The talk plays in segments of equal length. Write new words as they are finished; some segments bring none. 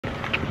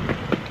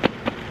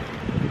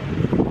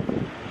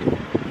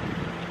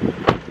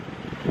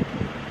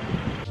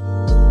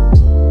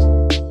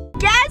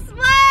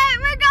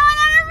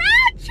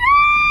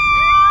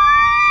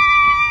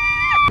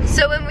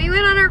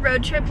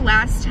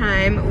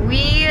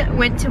we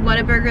went to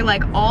WHATABURGER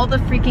like all the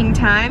freaking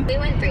time. We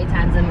went 3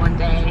 times in one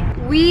day.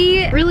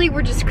 We really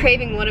were just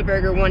craving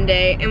WHATABURGER one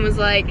day and was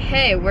like,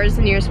 hey, where's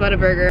the nearest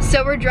WHATABURGER?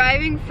 So we're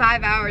driving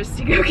 5 hours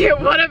to go get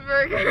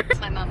WHATABURGER.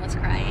 My mom was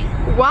crying.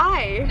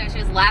 Why? No, she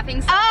was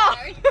laughing so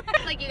hard.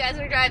 Like, you guys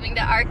were driving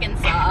to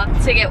Arkansas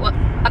to get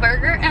a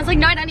burger. And I was like,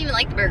 no, I don't even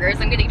like the burgers.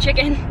 I'm getting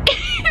chicken.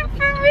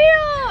 For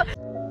real.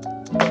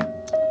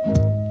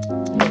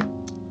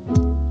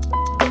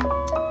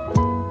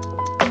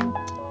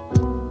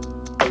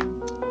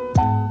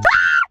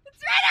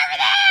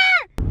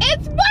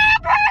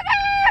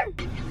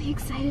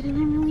 Excited and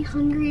I'm really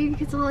hungry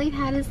because all I've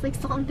had is like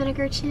salt and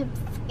vinegar chips.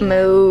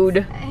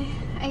 Mood. I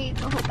ate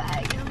the whole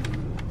bag.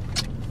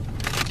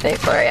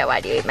 Victoria,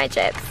 why do you eat my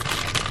chips?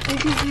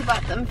 Because you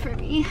bought them for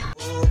me.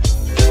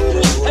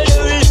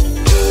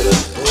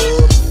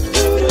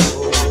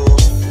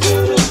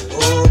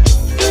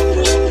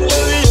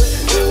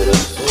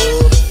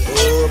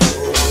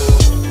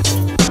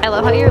 I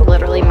love how you're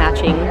literally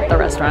matching the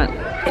restaurant.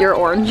 You're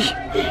orange.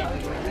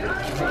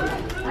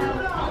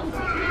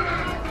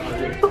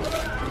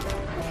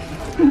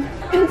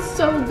 It's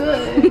so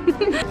good.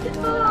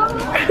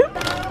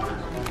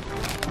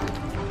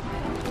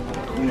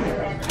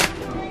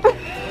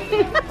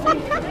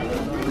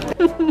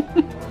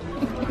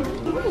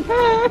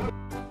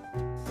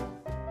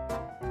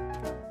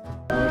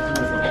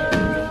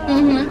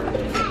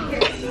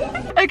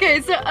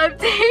 Okay, so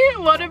update,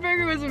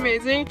 WHATABURGER was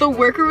amazing. The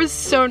worker was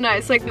so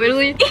nice, like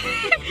literally.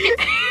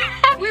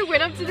 We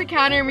went up to the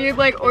counter and we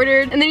like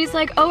ordered, and then he's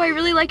like, oh, I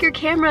really like your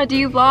camera, do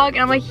you vlog? And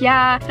I'm like,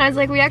 yeah. And I was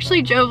like, we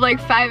actually drove like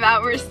 5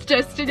 hours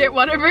just to get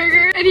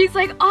WHATABURGer. And he's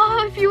like,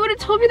 oh, if you would have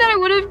told me that, I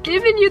would have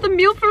given you the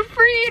meal for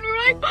free. And we were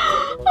like,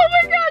 oh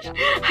my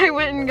gosh. I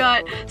went and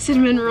got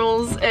cinnamon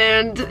rolls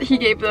and he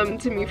gave them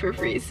to me for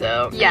free,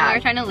 so yeah. We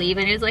were trying to leave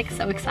and he was like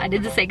so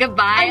excited to say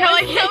goodbye. I know,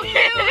 like so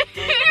cute.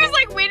 He was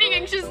like waiting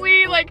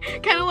anxiously,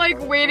 like kind of like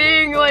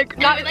waiting, like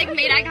not we, like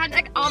made eye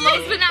contact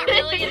almost, but not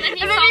really. And then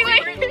he saw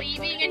we were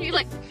leaving and he was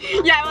like,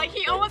 yeah, like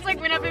he almost like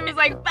went up and was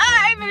like,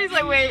 bye, and then he's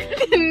like, wait,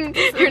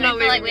 you're not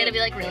leaving. Like, we had to be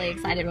like really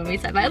excited when we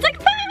said bye. I was like,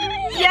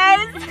 bye!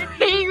 Yes!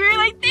 We were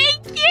like,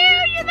 thank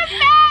you, you're the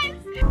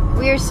best!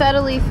 We are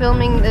subtly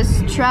filming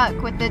this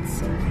truck with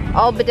its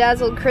all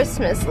bedazzled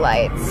Christmas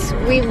lights.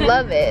 We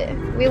love it.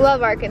 We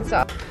love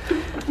Arkansas.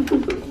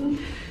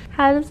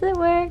 How does it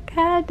work?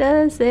 How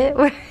does it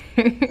work?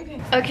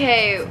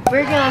 Okay,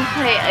 we're gonna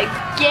play a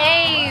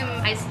game.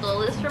 I stole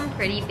this from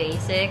Pretty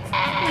Basic.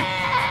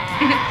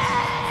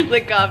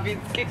 The coffee's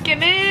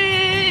kicking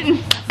in.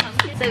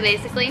 So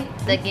basically,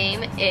 the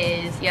game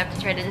is you have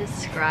to try to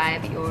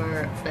describe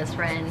your best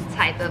friend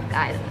type of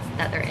guy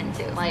that they're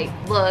into. Like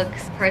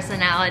looks,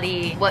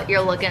 personality, what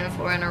you're looking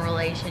for in a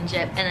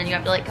relationship, and then you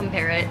have to like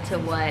compare it to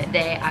what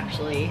they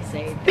actually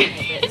say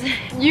it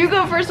is. You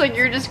go first when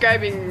you're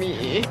describing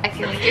me. I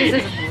feel like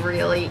this is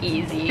really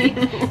easy.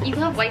 You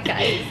love white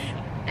guys.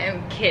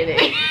 I'm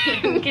kidding.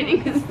 I'm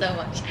kidding so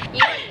much. You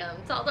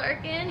like tall,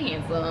 dark, and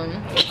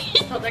handsome.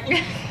 Tall, dark,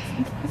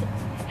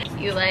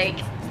 you like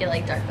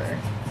darker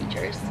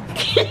features.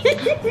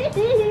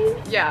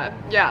 Yeah.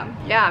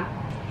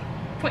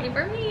 Point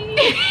for me.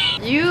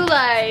 You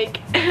like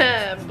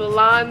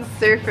blonde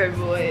surfer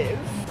boys.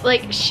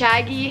 Like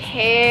shaggy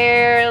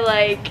hair,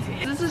 like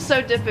this is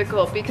so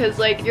difficult because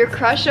like your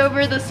crush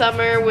over the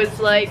summer was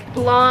like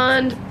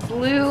blonde,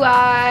 blue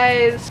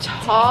eyes,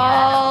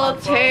 tall,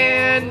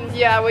 tan,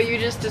 yeah, what you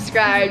just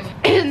described.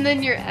 And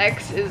then your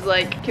ex is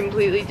like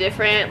completely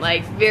different,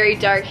 like very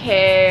dark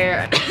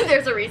hair.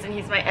 There's a reason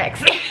he's my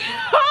ex.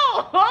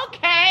 Oh,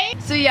 okay.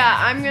 So yeah,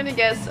 I'm gonna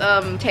guess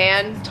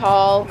tan,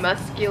 tall,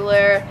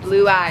 muscular,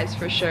 blue eyes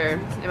for sure.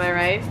 Am I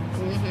right?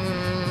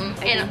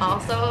 Mm-hmm. And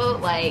also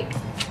like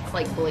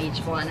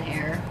bleach blonde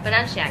hair, but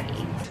not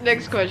shaggy.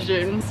 Next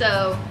question.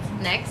 So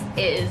next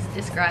is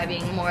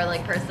describing more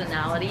like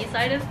personality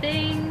side of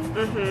things.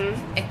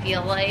 I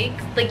feel like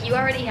you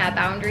already have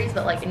boundaries,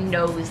 but like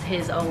knows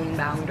his own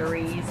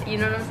boundaries. You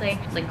know what I'm saying?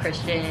 Like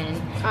Christian.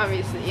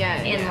 Obviously,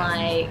 yeah. And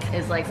like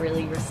is like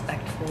really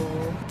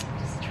respectful.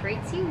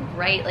 Treats you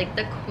right, like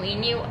the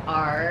queen you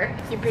are.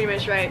 You're pretty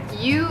much right.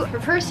 You, for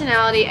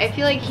personality, I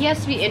feel like he has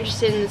to be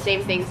interested in the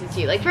same things as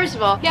you. Like, first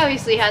of all, he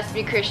obviously has to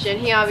be Christian.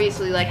 He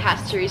obviously like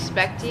has to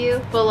respect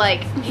you, but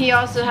like he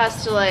also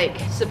has to like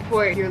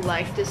support your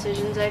life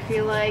decisions. I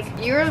feel like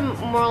you're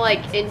more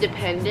like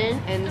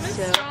independent, and I'm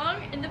so a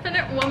strong,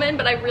 independent woman,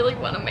 but I really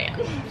want a man.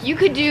 You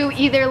could do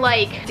either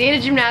like date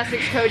a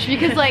gymnastics coach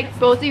because like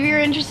both of you are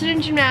interested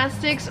in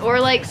gymnastics, or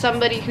like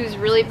somebody who's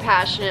really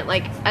passionate,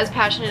 like as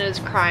passionate as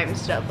crime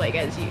stuff like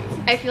as you.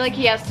 I feel like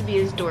he has to be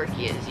as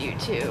dorky as you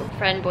too.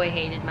 Friend boy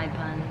hated my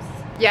puns.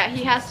 Yeah,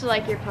 he has to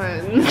like your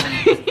puns.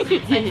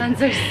 My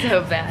puns are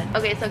so bad.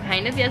 Okay, so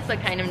kind of yes,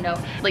 but kind of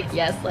no. Like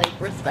yes, like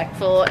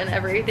respectful and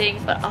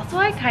everything, but also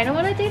I kind of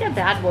want to date a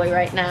bad boy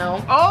right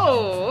now.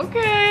 Oh,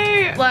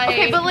 okay. Like,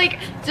 okay, but like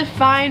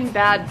define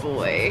bad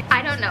boy.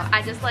 I don't know.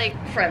 I just like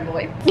friend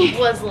boy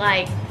was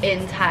like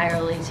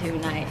entirely too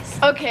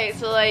nice. Okay,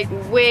 so like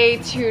way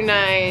too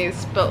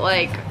nice, but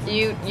like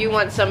you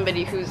want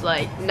somebody who's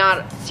like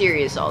not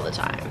serious all the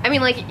time. I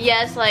mean, like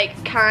yes,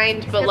 like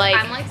kind, but like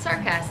I'm like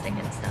sarcastic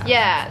and stuff.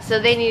 Yeah,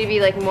 so they need to be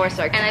like more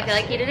sarcastic. And I feel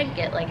like he didn't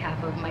get like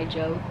half of my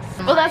jokes.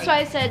 Well, that's why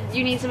I said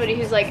you need somebody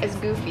who's like as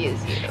goofy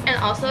as you.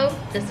 And also,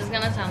 this is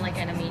gonna sound like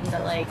kind of mean,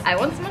 but like I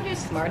want someone who's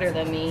smarter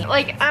than me.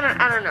 Like I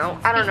don't know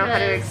how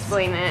to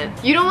explain it.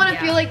 You don't want to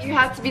feel like you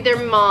have to be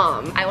their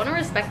mom. I want to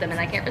respect them, and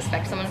I can't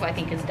respect someone who I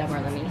think is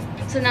dumber than me.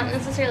 So not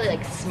necessarily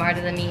like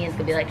smarter than me is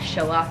gonna be like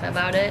show off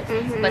about it,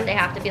 but they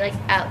have to be like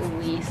at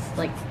least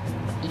like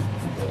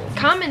equal.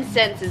 Common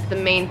sense is the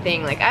main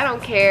thing. Like I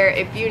don't care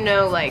if you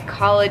know like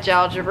college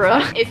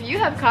algebra. If you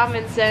have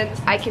common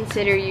sense, I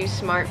consider you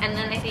smart. And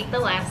then I think the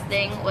last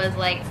thing was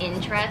like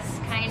interests,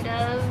 kind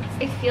of.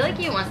 I feel like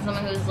you want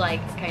someone who's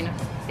like kind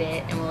of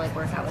fit and will like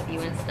work out with you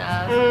and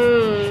stuff.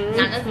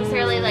 Not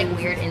necessarily like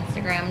weird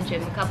Instagram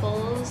gym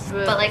couples,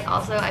 but like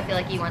also I feel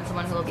like you want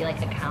someone who will be like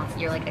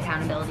your like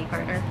accountability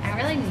partner. I don't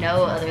really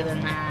know other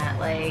than that,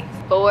 like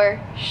for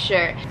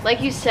sure.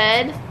 Like you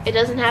said, it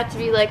doesn't have to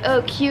be like,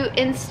 oh, cute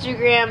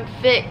Instagram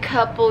fit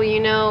couple, you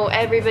know,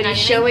 everybody's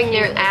showing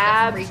their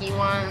abs. The freaky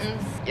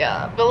ones.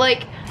 Yeah, but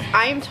like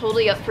I am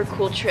totally up for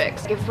cool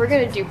tricks. If we're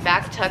gonna do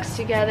back tucks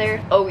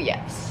together, oh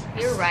yes.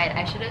 You're right,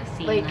 I should have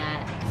seen like,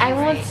 that. I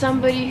want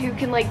somebody who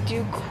can like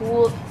do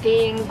cool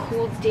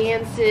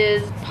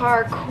dances,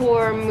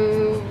 parkour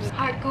moves.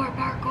 Hardcore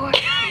parkour.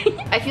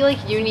 I feel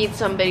like you need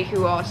somebody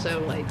who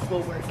also like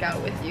will work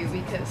out with you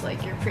because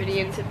like you're pretty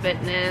into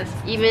fitness,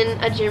 even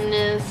a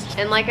gymnast.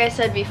 And like I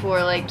said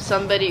before, like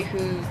somebody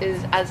who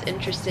is as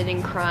interested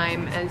in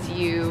crime as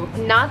you.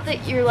 Not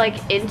that you're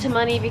like into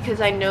money,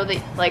 because I know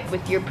that like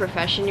with your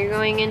profession you're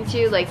going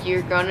into, like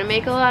you're gonna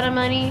make a lot of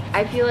money.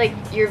 I feel like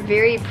you're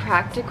very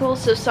practical.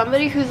 So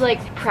somebody who's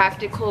like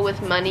practical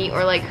with money,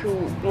 or like who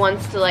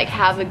wants to like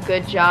have a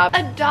good job,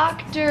 a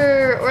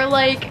doctor or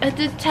like a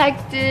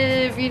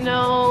detective, you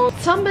know,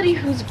 somebody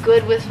who's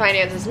good with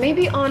finances,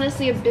 maybe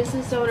honestly a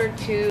business owner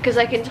too, because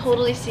I can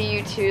totally see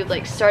you two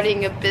like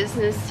starting a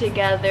business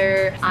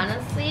together.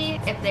 Honestly,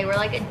 if they were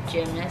like a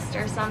gymnast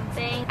or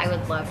something, I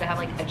would love to have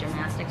like a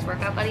gymnastics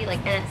workout buddy,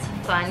 like, and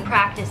it's fun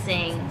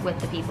practicing with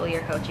the people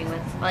you're coaching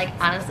with. Like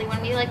honestly,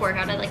 when we like work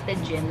out at like the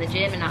gym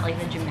and not like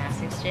the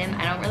gymnastics gym,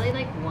 I don't really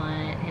like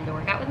want him to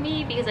work out with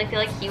me, because I feel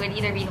like he would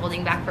either be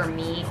holding back for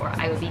me or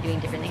I would be doing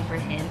different things for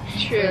him.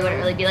 True. We wouldn't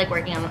really be like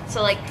working on,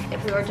 so like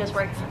if we were just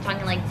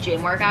talking like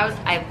gym workouts,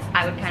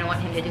 I would kind of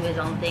want him to do his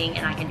own thing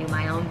and I can do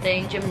my own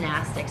thing.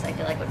 Gymnastics I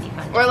feel like would be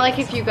fun. Or like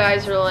if you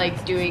guys are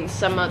like doing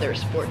some other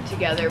sport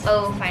together.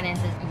 Oh,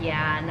 finances,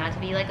 yeah, not to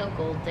be like a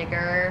gold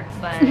digger,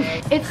 but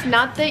it's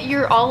not that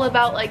you're all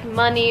about like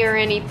money or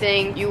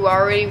anything. You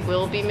already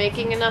will be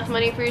making enough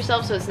money for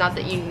yourself, so it's not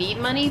that you need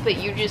money, but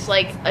you just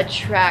like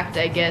attract,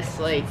 I guess,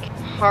 like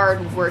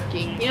hard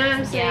working. You know what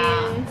I'm saying?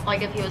 Yeah.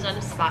 Like if he was at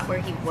a spot where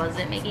he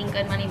wasn't making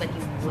good money, but he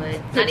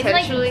would. Not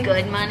even like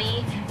good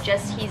money,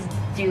 just he's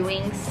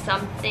doing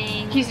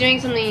something. He's doing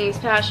something he's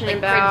passionate like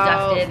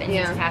about. Productive and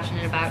he's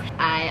passionate about.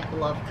 I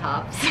love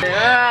cops.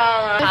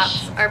 Yeah.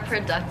 Cops are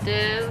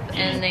productive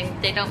and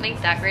they don't make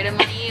that great of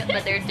money,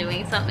 but they're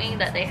doing something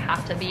that they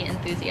have to be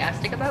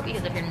enthusiastic about,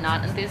 because if you're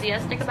not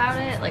enthusiastic about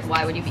it, like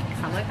why would you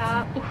become a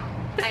cop?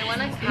 I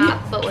want a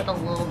cop, but with a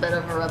little bit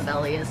of a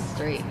rebellious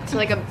streak. So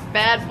like a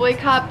bad boy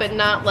cop, but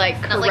not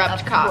like corrupt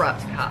like a cop.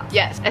 Corrupt cop.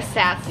 Yes, a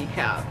sassy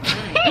cop.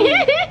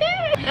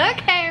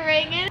 Okay,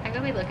 Reagan. I'm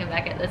gonna be looking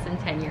back at this in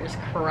 10 years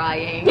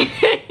crying.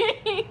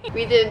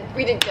 We did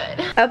good.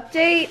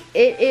 Update,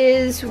 it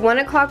is 1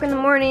 o'clock in the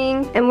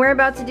morning and we're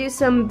about to do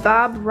some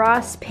Bob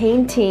Ross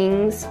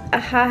paintings.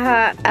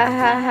 Ahaha,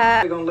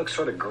 ahaha. They're gonna look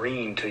sort of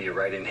green to you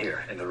right in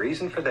here. And the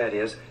reason for that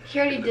is he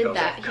already did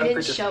that. He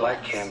didn't show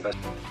us. Canvas.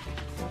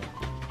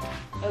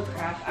 Oh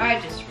crap, I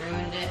just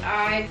ruined it.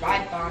 I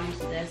bombed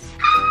this.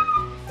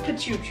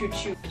 Pachoo.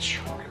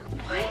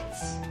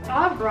 What?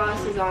 Bob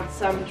Ross is on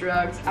some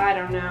drugs. I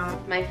don't know.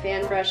 My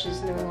fan brush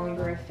is no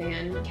longer a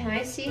fan. Can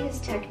I see his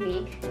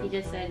technique? He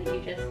just said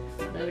you just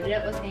load it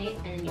up with paint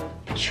and you...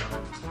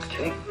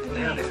 Okay,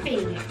 now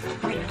then.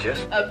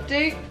 Just...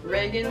 Update,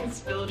 Reagan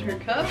spilled her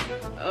cup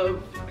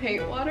of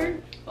paint water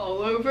all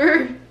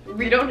over.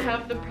 We don't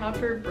have the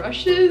proper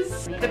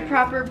brushes, the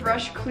proper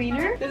brush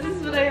cleaner. This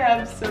is what I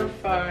have so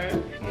far.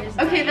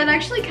 Okay, that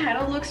actually kind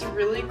of looks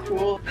really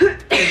cool.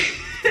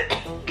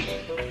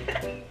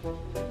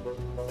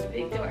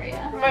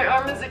 Victoria. My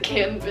arm is a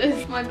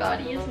canvas. My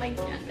body is my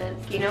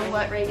canvas. You know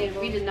what, Reagan?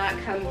 We did not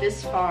come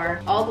this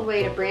far, all the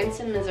way to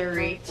Branson,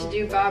 Missouri, to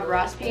do Bob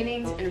Ross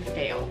paintings and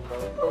fail.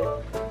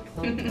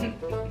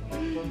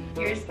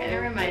 Yours kind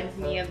of reminds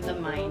me of the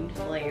Mind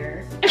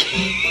Flayer.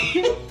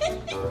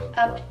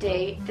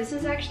 Update. This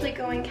is actually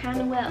going kind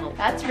of well.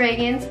 That's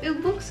Reagan's.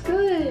 It looks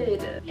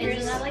good.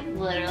 Isn't that like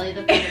literally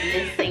the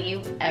prettiest thing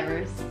you've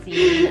ever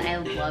seen? I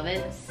love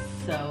it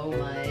so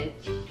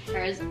much.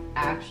 Hers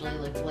actually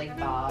looks like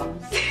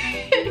Bob's.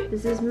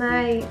 This is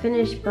my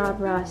finished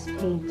Bob Ross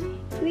painting.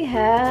 We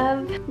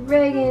have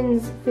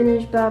Reagan's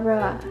finished Bob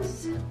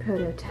Ross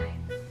prototype.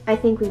 I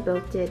think we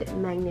both did a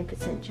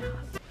magnificent job.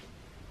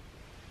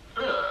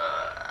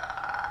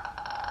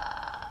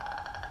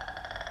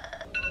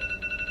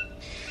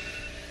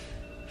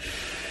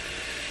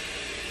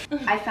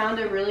 I found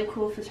a really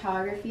cool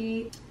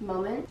photography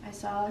moment. I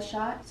saw a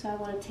shot, so I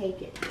want to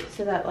take it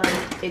so that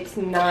like it's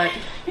not.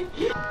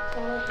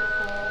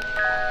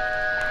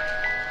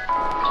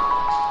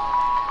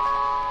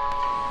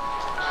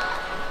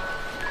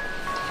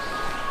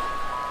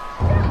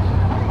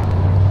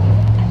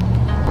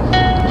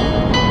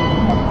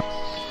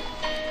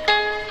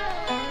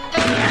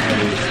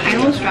 I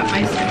almost dropped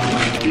my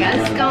scone. You got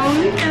a scone?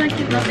 I like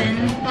to rub in.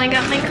 I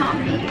got my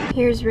coffee.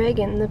 Here's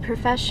Reagan, the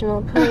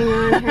professional, putting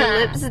on her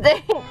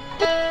lipstick.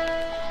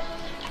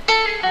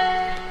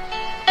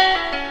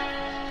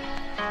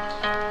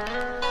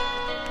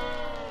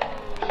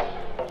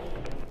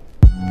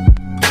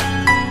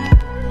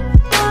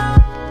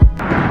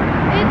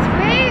 It's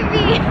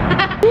baby!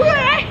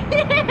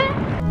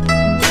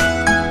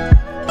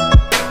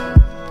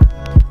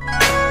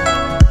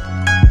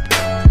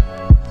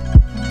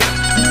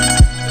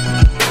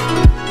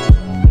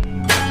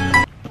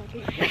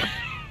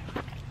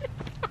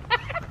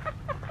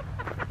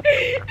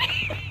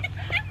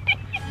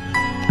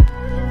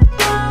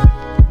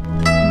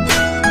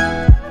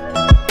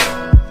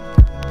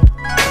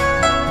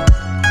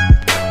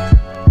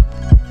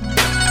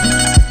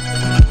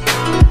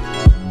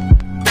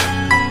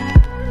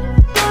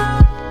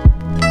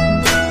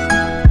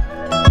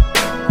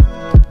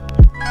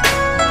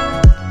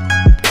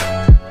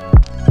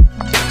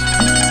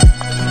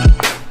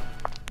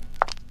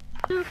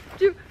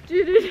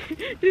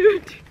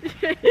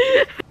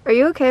 Are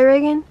you okay,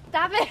 Reagan?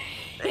 Stop it!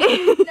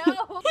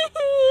 No!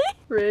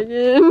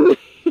 Reagan.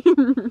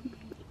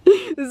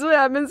 This is what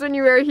happens when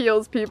you wear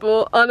heels,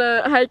 people, on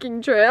a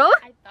hiking trail.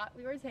 I thought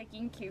we were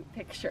taking cute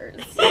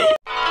pictures.